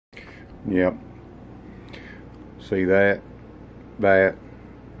Yep. See that, that,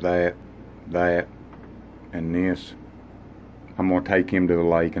 and this. I'm going to take him to the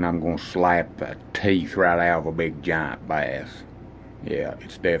lake and I'm going to slap the teeth right out of a big giant bass. Yeah,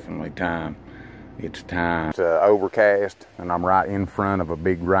 it's definitely time. It's time. It's overcast and I'm right in front of a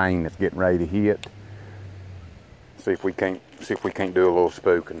big rain that's getting ready to hit. See if we can't do a little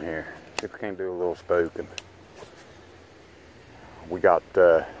spooking here. See if we can't do a little spooking. We got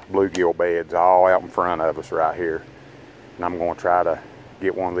bluegill beds all out in front of us right here. And I'm going to try to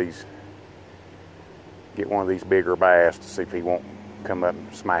get one of these bigger bass to see if he won't come up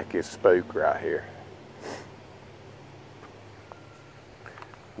and smack his spook right here.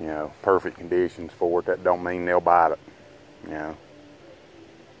 You know, perfect conditions for it. That don't mean they'll bite it. You know,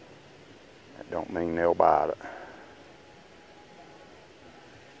 that don't mean they'll bite it.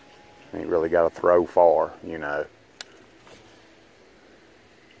 Ain't really got to throw far, you know.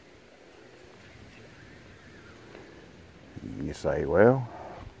 You say, well,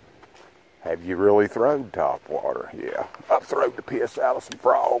 have you really throwed top water? Yeah, I've throwed the piss out of some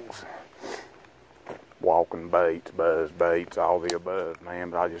frogs. Walking baits, buzz baits, all the above, man,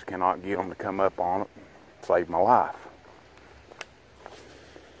 but I just cannot get them to come up on it. Save my life.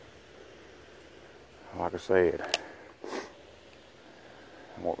 Like I said,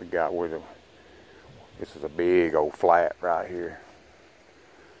 what we got with it, this is a big old flat right here.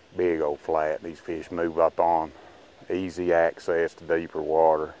 Big old flat. These fish move up on. Easy access to deeper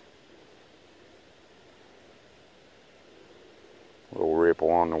water. Little ripple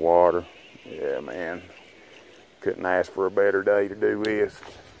on the water. Yeah, man. Couldn't ask for a better day to do this.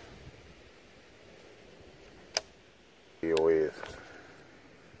 Deal is.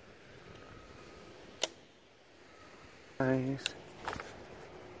 Nice.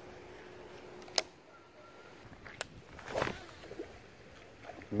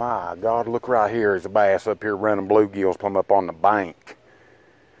 My God, look right here. There's a bass up here running bluegills plumb up on the bank.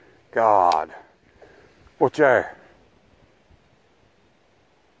 God. What's there?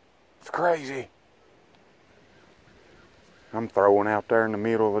 It's crazy. I'm throwing out there in the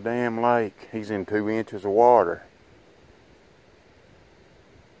middle of the damn lake. He's in 2 inches of water.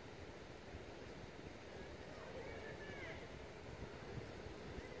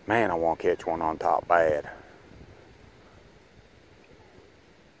 Man, I want to catch one on top bad.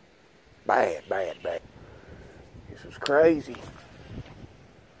 Bad. This is crazy.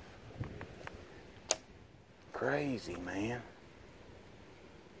 Crazy, man.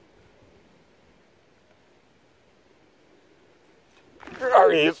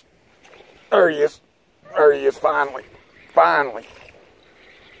 There he is. There he is. There he is, finally. Finally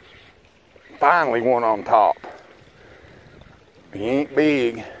one on top. He ain't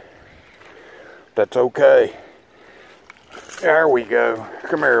big. That's okay. There we go.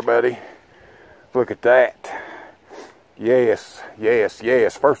 Come here, buddy. Look at that. Yes.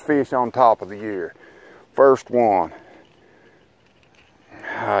 First fish on top of the year. First one.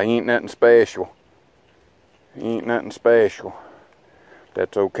 He ain't nothing special.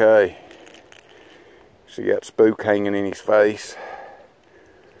 That's okay. See that spook hanging in his face.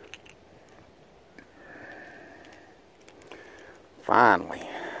 Finally.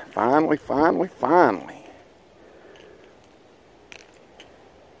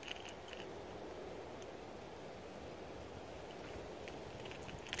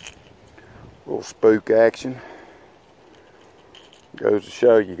 Little spook action. Goes to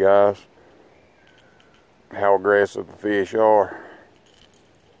show you guys how aggressive the fish are.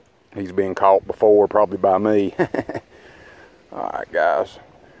 He's been caught before, probably by me. Alright guys,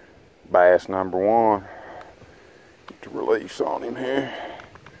 bass number 1. Get the release on him here.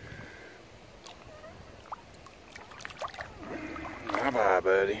 Bye-bye,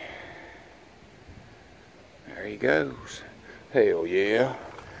 buddy. There he goes. Hell yeah.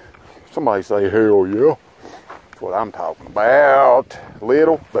 Somebody say hell yeah. That's what I'm talking about.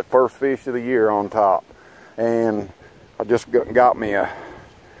 Little, but first fish of the year on top. And I just got me a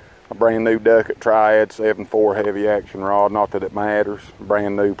brand new Duckett Triad 7.4 heavy action rod. Not that it matters.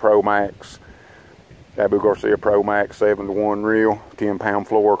 Brand new Pro Max. Abu Garcia Pro Max 7-to-1 reel. 10-pound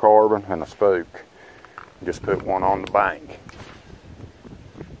fluorocarbon and a spook. Just put one on the bank.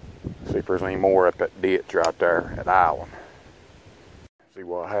 See if there's any more up that ditch right there at Island. See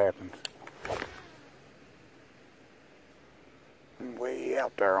what happens. Way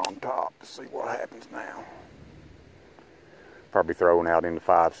out there on top to see what happens now. Probably throwing out into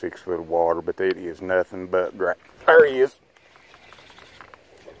 5-6 foot of water, but it is nothing but great. There he is.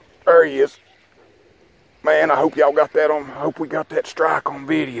 There he is. Man, I hope y'all got that on. I hope we got that strike on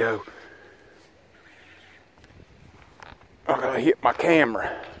video. I gotta hit my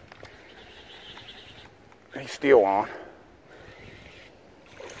camera. He's still on.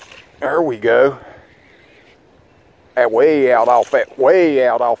 There we go. That way out off that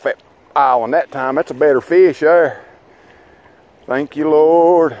island that time. That's a better fish there. Thank you,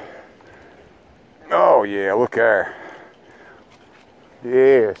 Lord. Oh yeah, look there.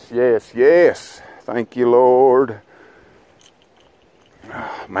 Yes, yes, yes. Thank you, Lord.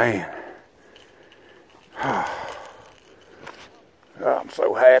 Oh, man. Oh, I'm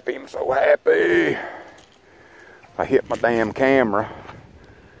so happy. I'm so happy. I hit my damn camera.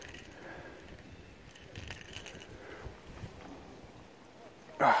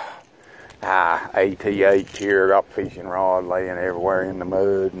 ATH here. Got fishing rod laying everywhere in the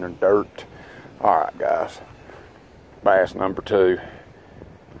mud and the dirt. Alright, guys. Bass number 2.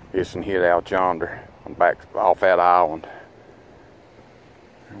 It's and hit out yonder. I'm back off that island.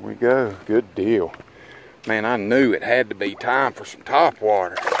 Here we go. Good deal. Man, I knew it had to be time for some top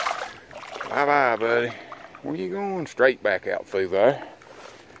water. Bye-bye, buddy. Where you going? Straight back out through there.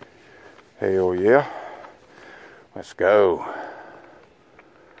 Hell yeah. Let's go.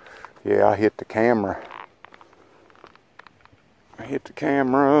 Yeah, I hit the camera.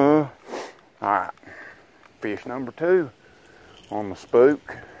 Alright. Fish number 2 on the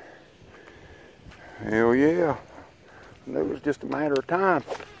spook. Hell yeah. I knew it was just a matter of time,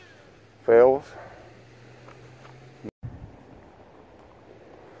 fellas.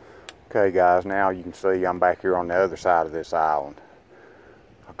 Okay, guys, now you can see I'm back here on the other side of this island.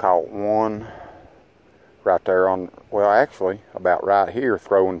 I caught one right there on, well, actually, about right here,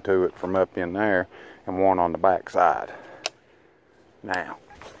 throwing to it from up in there, and one on the back side. Now,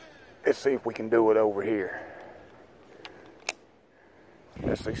 let's see if we can do it over here.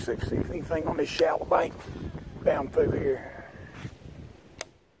 Let's see if anything on this shallow bank down through here.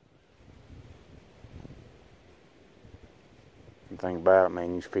 The thing about it,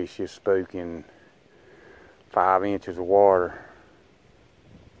 man, these fish just spook in 5 inches of water.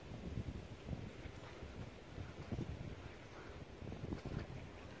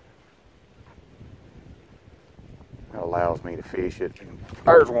 That allows me to fish it.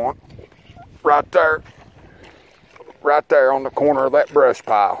 There's one. Right there. Right there on the corner of that brush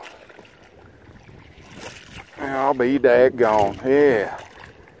pile. I'll be daggone. Yeah.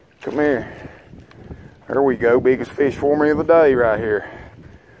 Come here. There we go. Biggest fish for me of the day right here.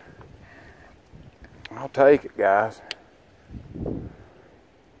 I'll take it, guys.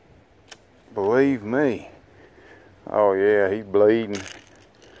 Believe me. Oh yeah, he's bleeding.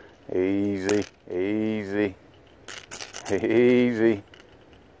 Easy, easy, easy.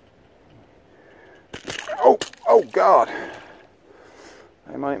 Oh God.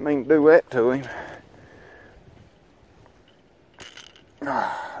 They might mean to do that to him.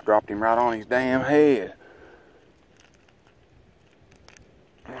 Dropped him right on his damn head.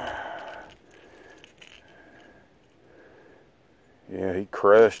 Yeah, he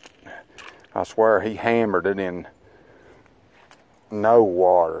crushed. I swear he hammered it in no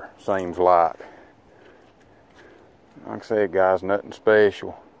water, seems like. Like I said, guys, nothing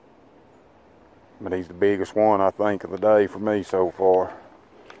special. But he's the biggest one, I think, of the day for me so far.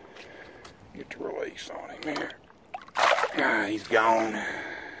 Get the release on him here. He's gone.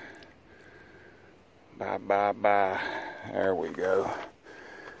 Bye, bye, bye. There we go.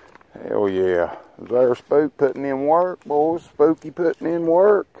 Hell yeah. Is there a spook putting in work, boys? Spooky putting in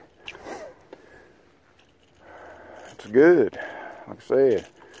work. It's good. Like I said,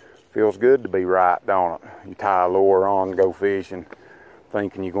 feels good to be right, don't it? You tie a lure on, go fishing,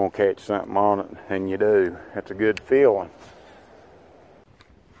 thinking you're going to catch something on it, and you do. That's a good feeling.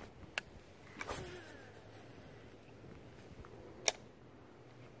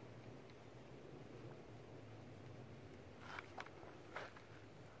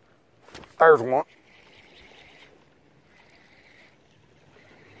 There's one.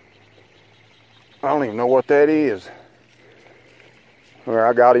 I don't even know what that is. Well,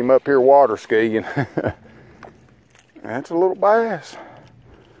 I got him up here water skiing. That's a little bass.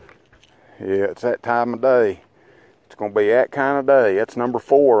 Yeah, it's that time of day. It's going to be that kind of day. That's number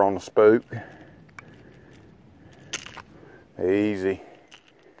 4 on the spook. Easy.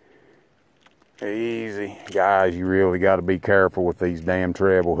 Easy. Guys, you really got to be careful with these damn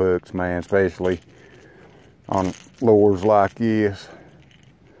treble hooks, man, especially on lures like this.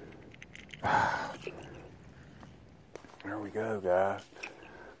 There we go, guys.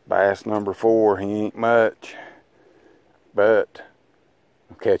 Bass number 4. He ain't much, but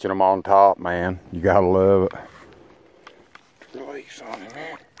I'm catching them on top, man. You gotta love it. Release on him,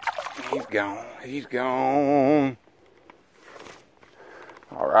 man. He's gone. He's gone.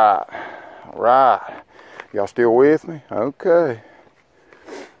 All right. All right. Y'all still with me? Okay.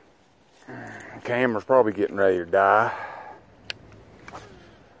 Camera's probably getting ready to die.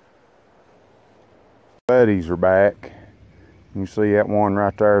 Buddies are back. You see that one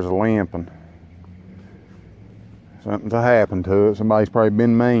right there is limping. Something's happened to it. Somebody's probably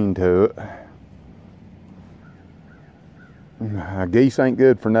been mean to it. Geese ain't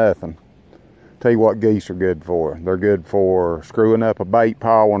good for nothing. Tell you what geese are good for. They're good for screwing up a bait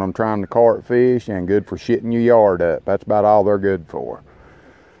pile when I'm trying to cart fish, and good for shitting your yard up. That's about all they're good for.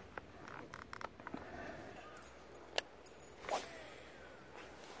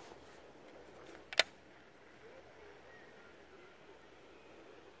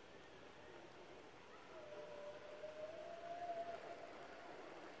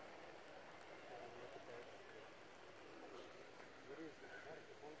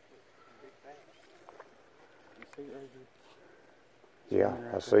 Yeah,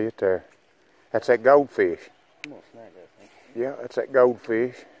 I see it there. That's that goldfish. I'm gonna snag that thing. Yeah, that's that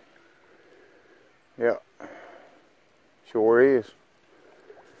goldfish. Yeah, sure is.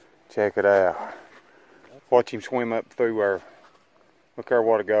 Check it out. Watch him swim up through there. Look there,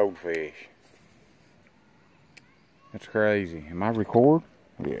 what a goldfish. That's crazy. Am I recording?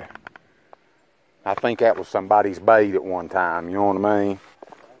 Yeah. I think that was somebody's bait at one time, you know what I mean?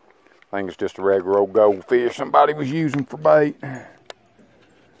 I think it's just a regular old goldfish somebody was using for bait.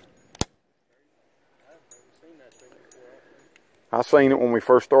 I seen it when we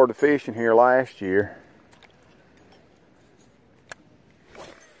first started fishing here last year.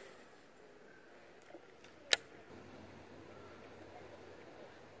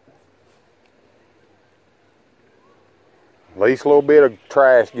 At least a little bit of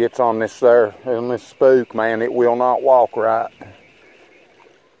trash gets on this spook, man. It will not walk right.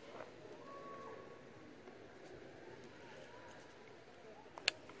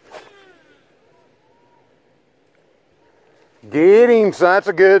 Get him, son. That's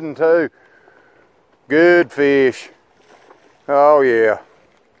a good one, too. Good fish. Oh, yeah.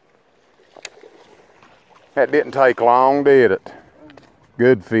 That didn't take long, did it?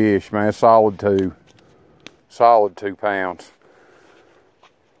 Good fish, man. Solid 2. Solid 2 pounds.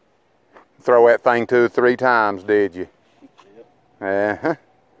 Throw that thing 2 or 3 times, did you? Yep. Uh-huh.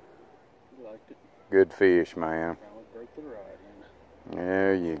 Liked it. Good fish, man.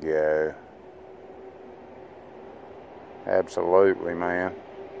 There you go. Absolutely, man.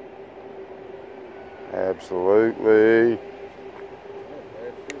 Absolutely.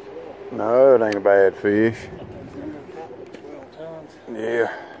 No, it ain't a bad fish.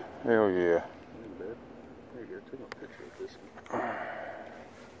 Yeah. Hell yeah.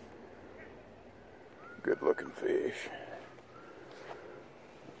 Good looking fish.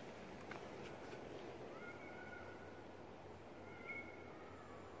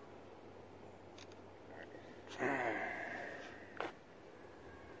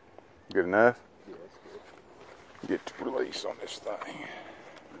 Good enough? Yeah, that's good. Get the release on this thing.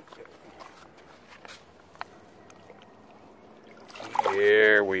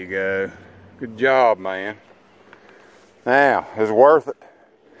 There we go. Good job, man. Now, is it worth it?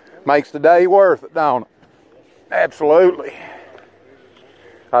 Makes the day worth it, don't it? Absolutely.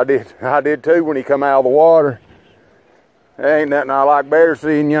 I did too when he come out of the water. There ain't nothing I like better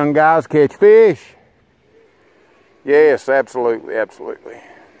seeing young guys catch fish. Yes, absolutely, absolutely.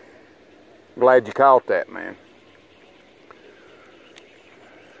 Glad you caught that, man.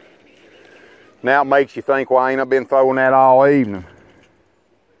 Now it makes you think, why ain't I been throwing that all evening?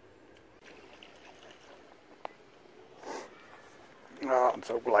 Oh, I'm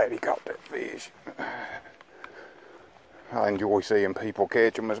so glad he caught that fish. I enjoy seeing people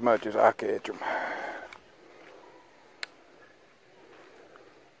catch them as much as I catch them.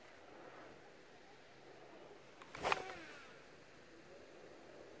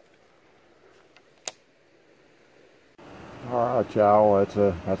 All right, y'all,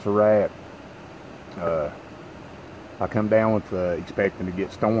 that's a wrap. I come down with expecting to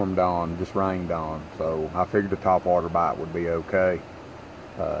get stormed on, just rained on, so I figured the topwater bite would be okay.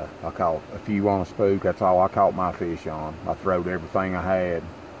 I caught a few on a spook. That's all I caught my fish on. I throwed everything I had.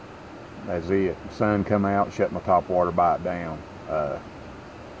 That's it. The sun come out, shut my topwater bite down. I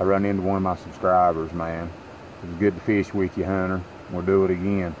run into one of my subscribers, man. It was good to fish with you, Hunter. We'll do it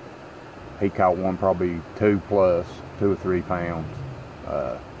again. He caught one probably 2 or 3 pounds.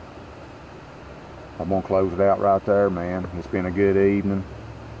 I'm gonna close it out right there, man. It's been a good evening.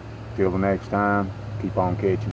 Till the next time, keep on catching.